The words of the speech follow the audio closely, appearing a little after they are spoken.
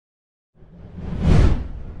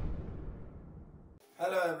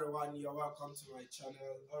Hello everyone, you're welcome to my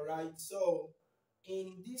channel. Alright, so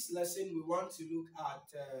in this lesson we want to look at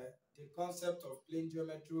the concept of plane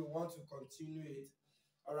geometry. We want to continue it.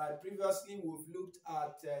 Alright, previously we've looked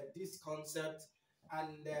at this concept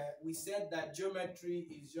and we said that geometry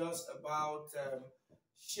is just about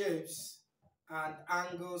shapes and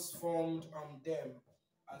angles formed on them.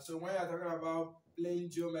 And so when you're talking about plane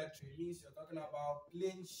geometry, it means you're talking about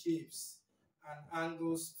plane shapes and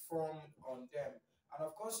angles formed on them. And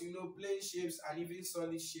of course, you know, plane shapes and even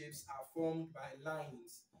solid shapes are formed by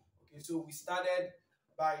lines. Okay, so we started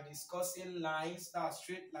by discussing lines, that are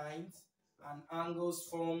straight lines, and angles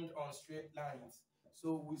formed on straight lines.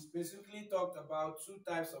 So we specifically talked about two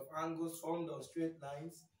types of angles formed on straight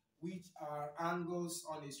lines, which are angles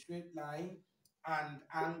on a straight line and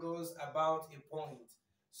angles about a point.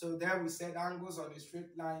 So there we said angles on a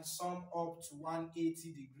straight line sum up to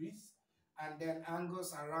 180 degrees, and then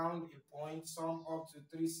angles around a point sum up to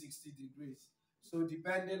 360 degrees. So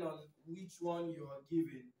depending on which one you are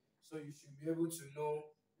given, so you should be able to know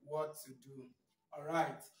what to do. All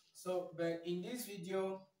right. So, but in this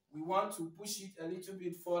video, we want to push it a little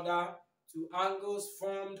bit further to angles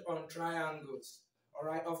formed on triangles. All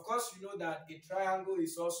right. Of course, you know that a triangle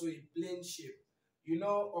is also a plane shape. You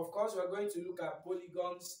know, of course, we're going to look at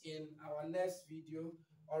polygons in our next video.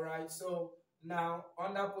 All right. So now,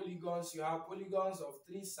 under polygons, you have polygons of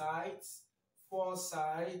 3 sides, 4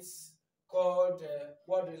 sides, called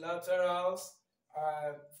quadrilaterals,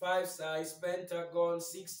 5 sides,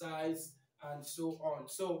 pentagons, 6 sides, and so on.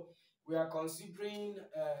 So we are considering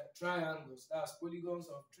triangles, that's polygons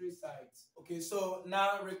of 3 sides. Okay, so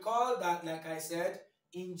now recall that, like I said,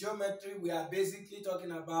 in geometry, we are basically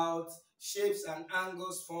talking about shapes and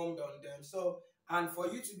angles formed on them. So, and for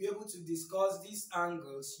you to be able to discuss these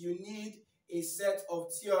angles, you need a set of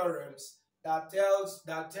theorems that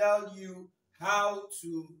tell you how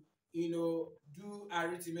to, do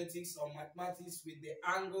arithmetics or mathematics with the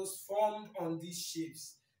angles formed on these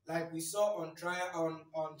shapes. Like we saw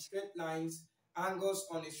on straight lines, angles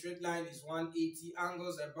on a straight line is 180,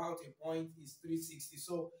 angles about a point is 360.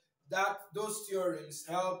 So those theorems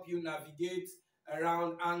help you navigate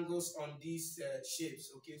around angles on these shapes.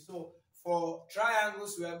 Okay, so for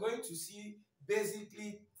triangles, we are going to see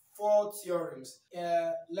basically 4 theorems.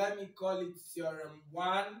 Let me call it theorem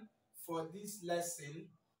 1 for this lesson.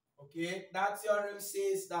 Okay, that theorem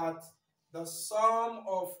says that the sum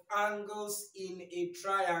of angles in a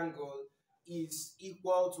triangle is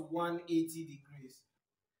equal to 180 degrees.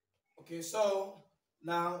 Okay, so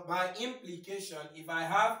now by implication, if I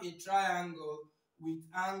have a triangle with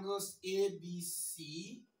angles A, B,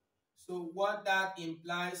 C, so what that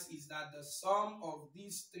implies is that the sum of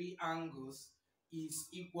these 3 angles is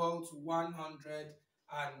equal to 180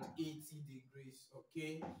 degrees.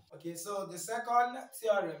 Okay, so the second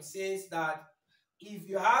theorem says that if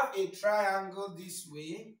you have a triangle this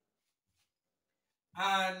way,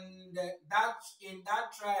 and in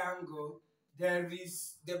that triangle there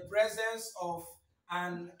is the presence of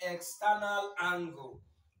an external angle.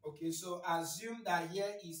 Okay, so assume that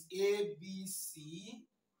here is ABC,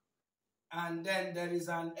 and then there is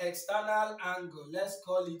an external angle, let's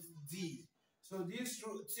call it D. So this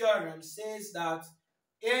theorem says that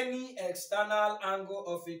any external angle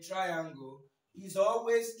of a triangle is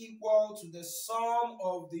always equal to the sum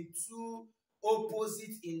of the 2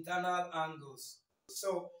 opposite internal angles.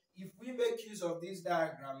 So if we make use of this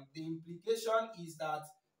diagram, the implication is that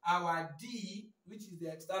our D, which is the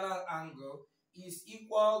external angle, is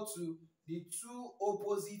equal to the 2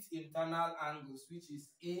 opposite internal angles, which is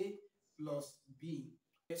A plus B.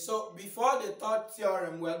 So before the third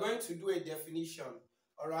theorem, we're going to do a definition.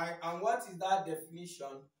 All right, and what is that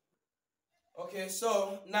definition? Okay,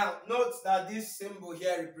 so now note that this symbol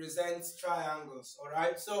here represents triangles. All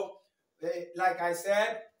right, so like I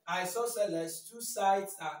said, isosceles, 2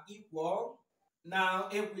 sides are equal. Now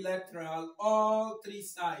equilateral, all 3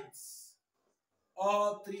 sides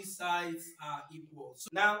are equal. So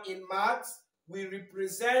now in maths, we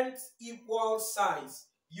represent equal sides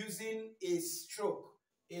using a stroke,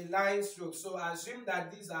 a line stroke. So assume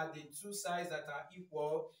that these are the 2 sides that are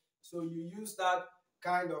equal. So you use that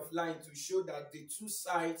kind of line to show that the 2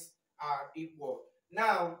 sides are equal.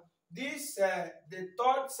 Now, this the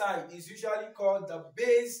third side is usually called the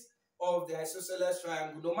base of the isosceles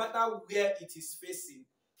triangle, no matter where it is facing.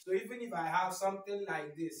 So even if I have something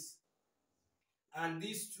like this, and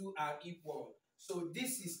these 2 are equal, so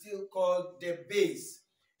this is still called the base.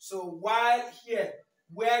 So while here,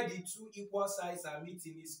 where the 2 equal sides are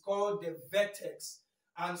meeting, is called the vertex.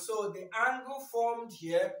 And so the angle formed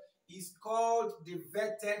here is called the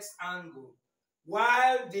vertex angle.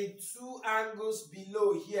 while the two angles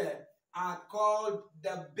below here are called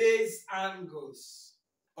the base angles.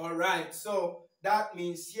 All right, so that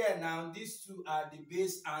means here now these two are the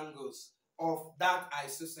base angles of that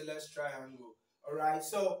isosceles triangle. All right,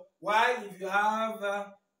 so while if you have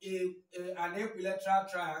an equilateral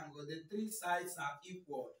triangle, the three sides are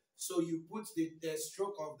equal, so you put the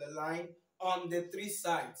stroke of the line on the three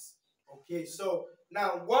sides. Okay, so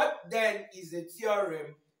now what then is a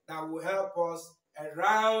theorem that will help us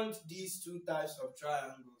around these two types of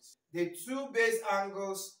triangles? The two base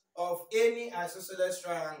angles of any isosceles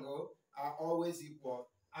triangle are always equal,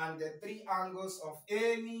 and the three angles of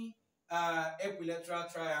any equilateral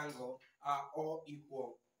triangle are all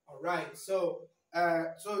equal. All right, so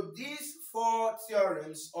these four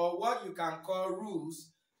theorems, or what you can call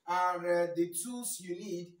rules, are the tools you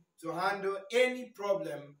need to handle any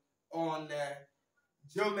problem on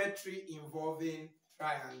geometry involving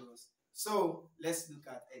triangles. So let's look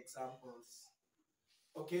at examples.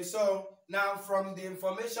 Okay, so now from the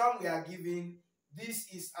information we are given, this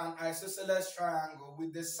is an isosceles triangle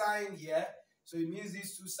with the sign here. So it means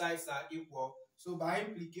these two sides are equal. So by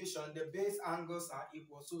implication, the base angles are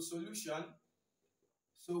equal. So solution.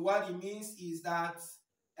 So what it means is that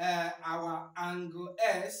our angle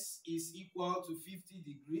S is equal to 50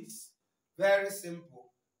 degrees. Very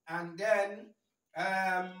simple. And then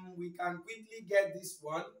we can quickly get this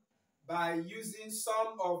one by using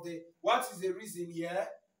some of the, what is the reason here?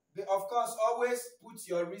 Of course, always put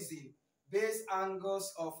your reason. Base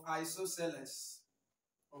angles of isosceles.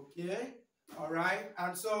 Okay, all right.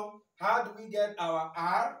 And so how do we get our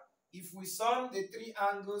R? If we sum the three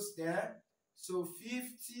angles there, so 50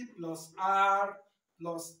 plus R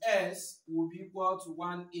plus S will be equal to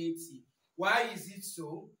 180. Why is it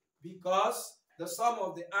so? Because the sum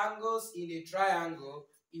of the angles in a triangle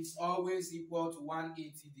is always equal to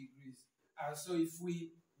 180 degrees. And so if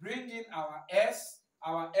we bring in our S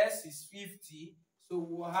is 50, so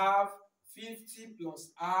we'll have 50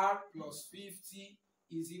 plus R plus 50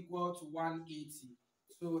 is equal to 180.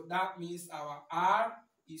 So that means our R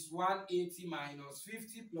is 180 minus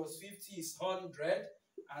 50 plus 50 is 100,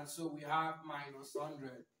 and so we have minus 100.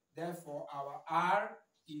 Therefore, our R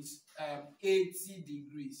is 80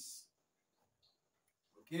 degrees.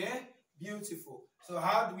 Okay, beautiful. So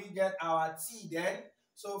how do we get our T then?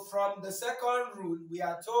 So from the second rule, we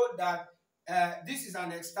are told that this is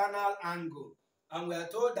an external angle, and we are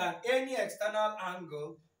told that any external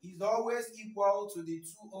angle is always equal to the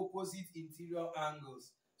two opposite interior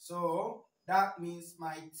angles. So that means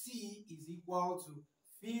my T is equal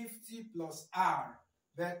to 50 plus R,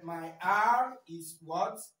 but my R is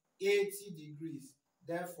what? 80 degrees.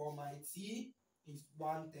 Therefore, my T is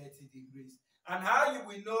 130 degrees. And how you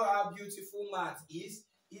will know how beautiful math is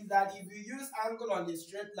that if you use angle on a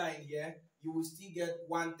straight line here, you will still get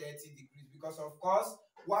 130 degrees, because of course,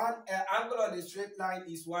 angle on a straight line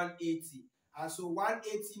is 180. And so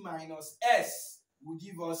 180 minus S will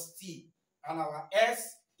give us T, and our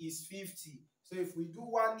S is 50. So if we do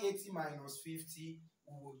 180 minus 50,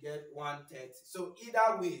 we will get 130. So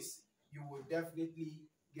either ways, you will definitely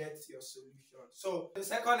get your solution. So the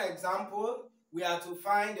second example, we are to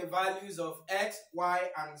find the values of X,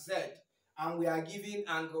 Y, and Z, and we are given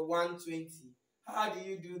angle 120. How do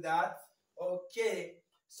you do that? Okay,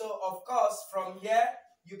 so of course from here,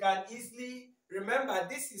 you can easily remember,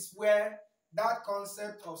 this is where that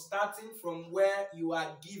concept of starting from where you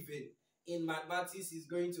are given in mathematics is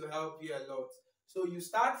going to help you a lot. So you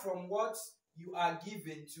start from what you are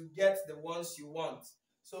given to get the ones you want.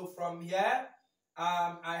 So from here,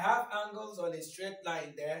 I have angles on a straight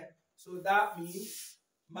line there. So that means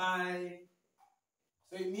my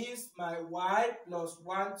Y plus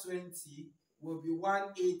 120 will be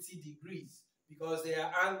 180 degrees, because they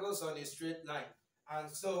are angles on a straight line.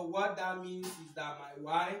 And so what that means is that my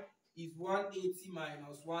Y is 180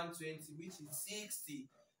 minus 120, which is 60.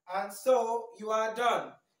 And so you are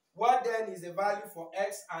done. What then is the value for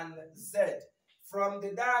X and Z? From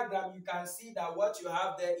the diagram, you can see that what you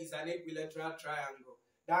have there is an equilateral triangle.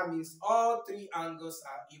 That means all three angles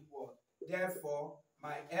are equal. Therefore,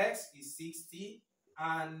 my X is 60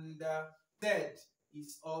 and Z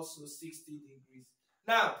is also 60 degrees.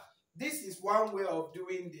 Now, this is one way of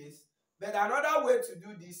doing this. But another way to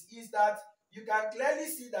do this is that you can clearly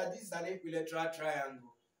see that this is an equilateral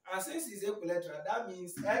triangle. And since it's equilateral, that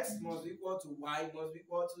means X must be equal to Y must be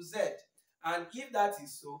equal to Z. And if that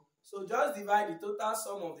is so, just divide the total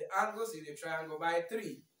sum of the angles in the triangle by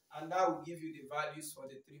 3. And that will give you the values for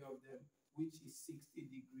the three of them, which is 60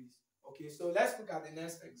 degrees. Okay, so let's look at the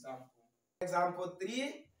next example. Example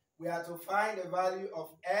 3, we are to find the value of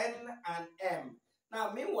N and M.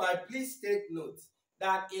 Now, meanwhile, please take note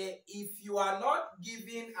that if you are not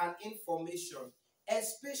given an information,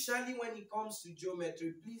 especially when it comes to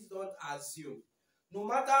geometry, please don't assume. No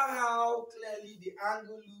matter how clearly the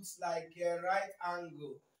angle looks like a right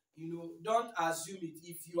angle, don't assume it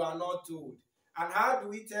if you are not told. And how do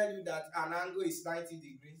we tell you that an angle is 90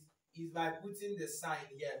 degrees? Is by putting the sign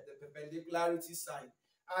here, the perpendicularity sign.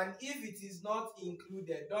 And if it is not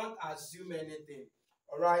included, don't assume anything.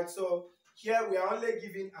 All right, so here we are only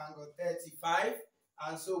given angle 35,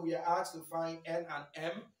 and so we are asked to find N and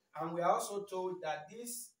M, and we are also told that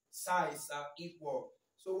these sides are equal.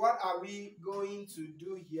 So what are we going to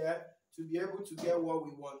do here to be able to get what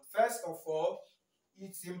we want? First of all,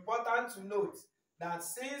 it's important to note that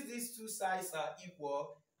since these two sides are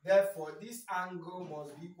equal, therefore this angle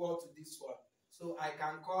must be equal to this one. So I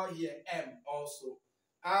can call here M also.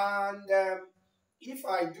 And if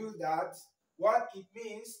I do that, what it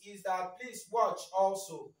means is that, please watch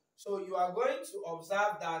also. So you are going to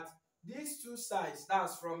observe that these two sides,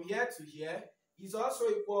 that's from here to here, is also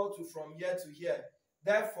equal to from here to here.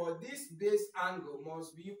 Therefore, this base angle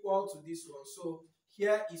must be equal to this one. So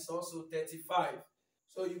here is also 35.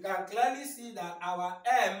 So you can clearly see that our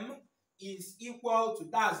M is equal to,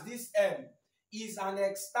 that's this M, is an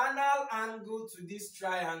external angle to this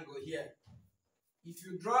triangle here. If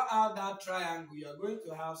you draw out that triangle, you are going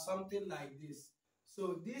to have something like this.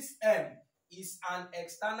 So this M is an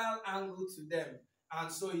external angle to them.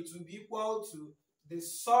 And so it will be equal to the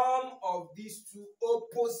sum of these two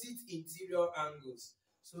opposite interior angles.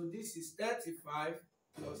 So this is 35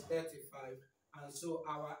 plus 35. And so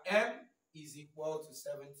our M is equal to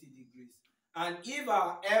 70 degrees. And if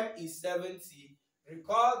our M is 70,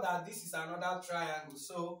 recall that this is another triangle.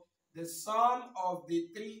 So the sum of the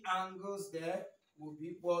three angles there will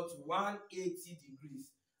be equal to 180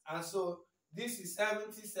 degrees. And so this is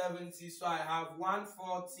 70, 70. So I have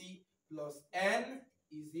 140 plus N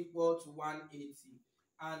is equal to 180.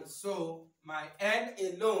 And so my N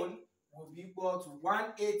alone will be equal to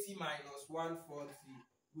 180 minus 140,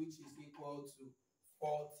 which is equal to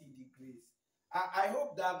 40 degrees. I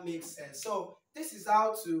hope that makes sense. So this is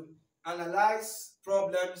how to analyze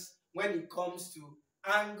problems when it comes to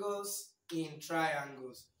angles in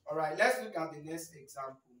triangles. All right, let's look at the next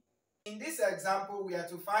example. In this example, we are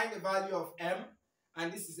to find the value of M,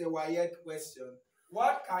 and this is a wired question.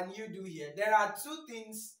 What can you do here? There are two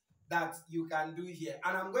things that you can do here,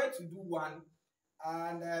 and I'm going to do one,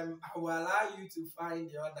 and I will allow you to find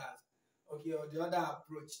the others, okay, or the other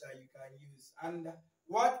approach that you can use. And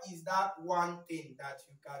what is that one thing that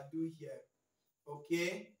you can do here?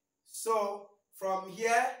 Okay, so from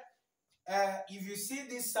here, if you see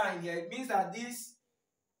this sign here, it means that this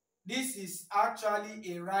is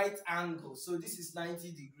actually a right angle. So this is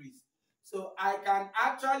 90 degrees. So I can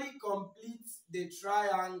actually complete the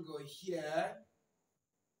triangle here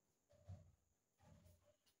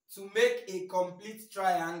to make a complete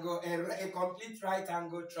triangle, a complete right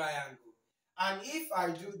angle triangle. And if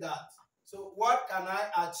I do that, so what can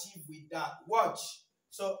I achieve with that? Watch.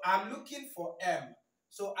 So I'm looking for M.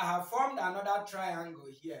 So I have formed another triangle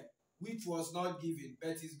here, which was not given,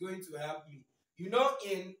 but is going to help me. You know,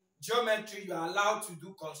 in geometry, you are allowed to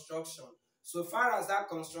do construction, so far as that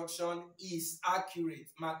construction is accurate,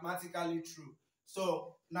 mathematically true.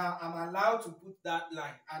 So now I'm allowed to put that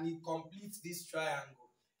line, and it completes this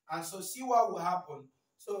triangle. And so see what will happen.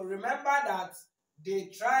 So remember that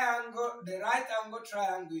the triangle, the right angle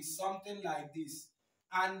triangle, is something like this,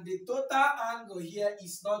 and the total angle here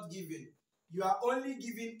is not given. You are only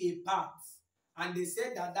given a part, and they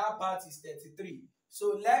said that that part is 33.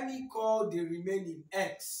 So let me call the remaining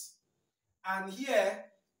X. And here,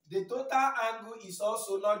 the total angle is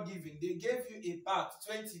also not given. They gave you a part,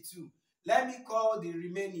 22. Let me call the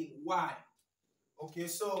remaining Y. Okay,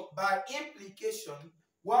 so by implication,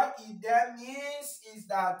 what it then means is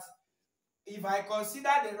that if I consider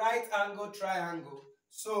the right angle triangle,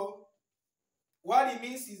 so what it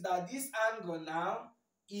means is that this angle now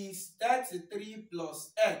is 33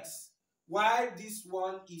 plus X, while this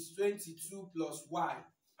one is 22 plus Y,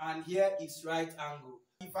 and here is right angle.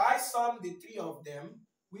 If I sum the three of them,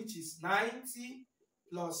 which is 90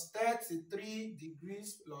 plus 33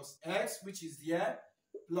 degrees plus X, which is here,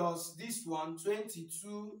 plus this one,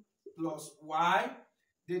 22 plus Y,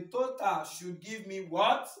 the total should give me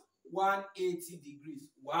what? 180 degrees.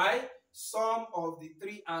 Why? Sum of the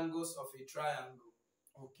three angles of a triangle.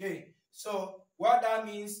 Okay, so what that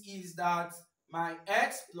means is that my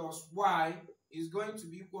X plus Y is going to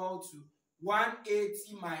be equal to 180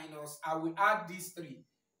 minus, I will add these three.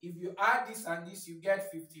 If you add this and this, you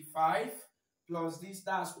get 55 plus this,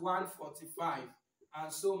 that's 145.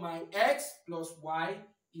 And so my x plus y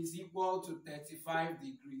is equal to 35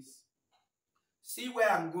 degrees. See where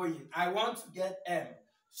I'm going. I want to get m.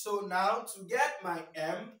 So now to get my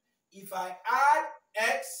m, if I add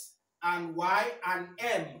x and y and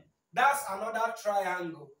m, that's another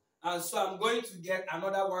triangle. And so I'm going to get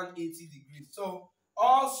another 180 degrees. So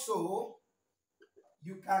also,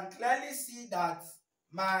 you can clearly see that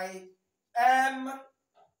my m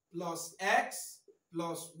plus x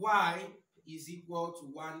plus y is equal to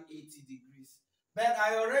 180 degrees. But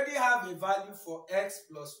I already have a value for x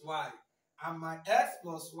plus y. And my x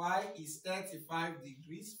plus y is 35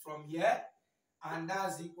 degrees from here. And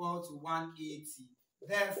that's equal to 180.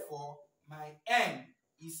 Therefore, my m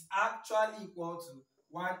is actually equal to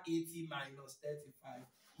 180 minus 35,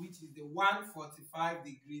 which is the 145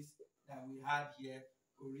 degrees that we had here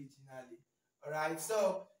originally. All right,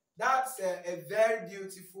 so that's a very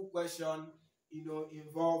beautiful question,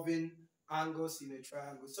 involving angles in a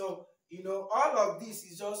triangle. So, all of this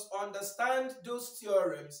is just understand those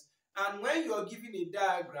theorems, and when you're given a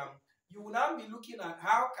diagram, you will now be looking at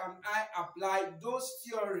how can I apply those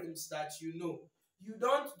theorems that you know. You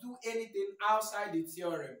don't do anything outside the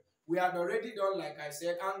theorem. We had already done, like I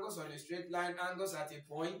said, angles on a straight line, angles at a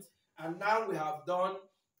point, and now we have done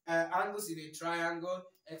angles in a triangle,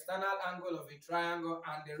 external angle of a triangle,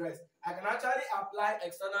 and the rest. I can actually apply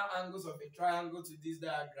external angles of a triangle to this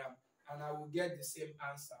diagram, and I will get the same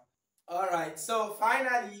answer. All right, so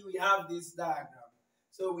finally we have this diagram.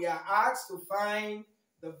 So we are asked to find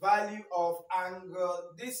the value of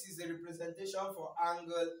angle. This is a representation for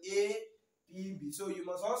angle APB. So you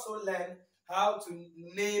must also learn how to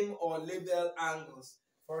name or label angles.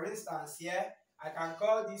 For instance, here I can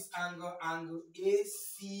call this angle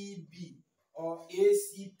ACB or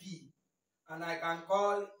ACP, and I can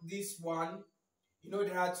call this one,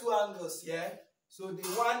 there are two angles here. So the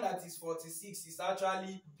one that is 46 is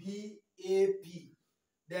actually BAP.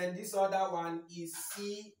 Then this other one is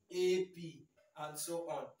CAP, and so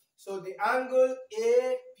on. So the angle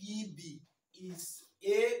APB is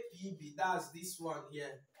APB. That's this one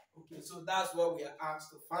here. Okay, so that's what we are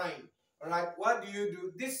asked to find. All right, what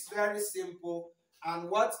do? This is very simple. And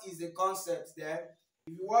what is the concept there?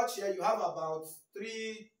 If you watch here, you have about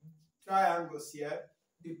 3 triangles here.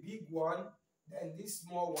 The big one, then this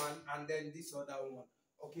small one, and then this other one.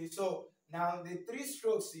 Okay, so now the 3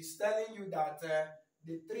 strokes is telling you that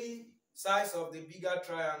the 3 sides of the bigger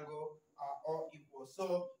triangle are all equal.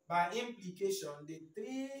 So by implication, the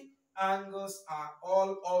 3 angles are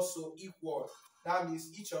all also equal. That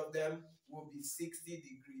means each of them will be 60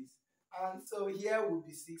 degrees. And so here will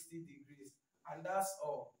be 60 degrees. And that's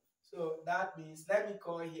all. So that means, let me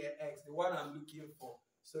call here x, the one I'm looking for.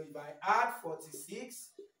 So if I add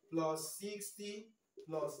 46 plus 60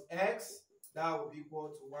 plus x, that will be equal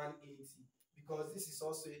to 180. Because this is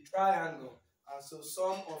also a triangle. And so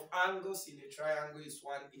sum of angles in a triangle is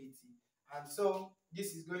 180. And so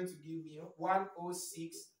this is going to give me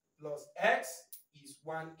 106 plus x is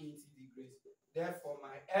 180 degrees. Therefore,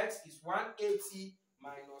 my x is 180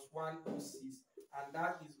 minus 106. And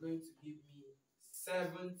that is going to give me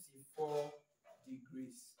 74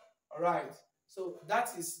 degrees. All right. So that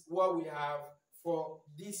is what we have for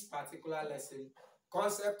this particular lesson.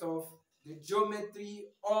 Concept of the geometry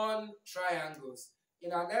on triangles.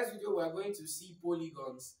 In our next video, we are going to see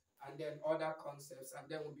polygons and then other concepts, and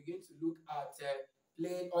then we'll begin to look at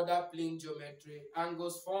other plane geometry,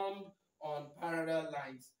 angles formed on parallel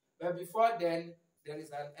lines. But before then, there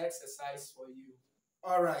is an exercise for you.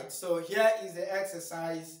 All right, so here is the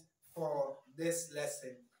exercise for this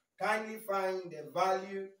lesson. Kindly find the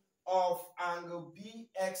value of angle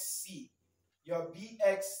BXC. Your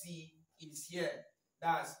BXC is here.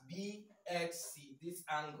 That's BXC, this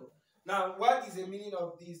angle. Now, what is the meaning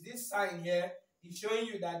of this? This sign here is showing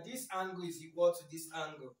you that this angle is equal to this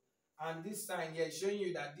angle. And this sign here is showing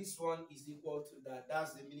you that this one is equal to that.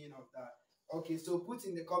 That's the meaning of that. Okay, so put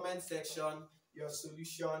in the comment section your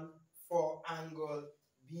solution for angle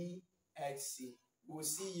BXC. We'll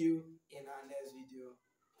see you in our next video.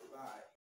 Bye.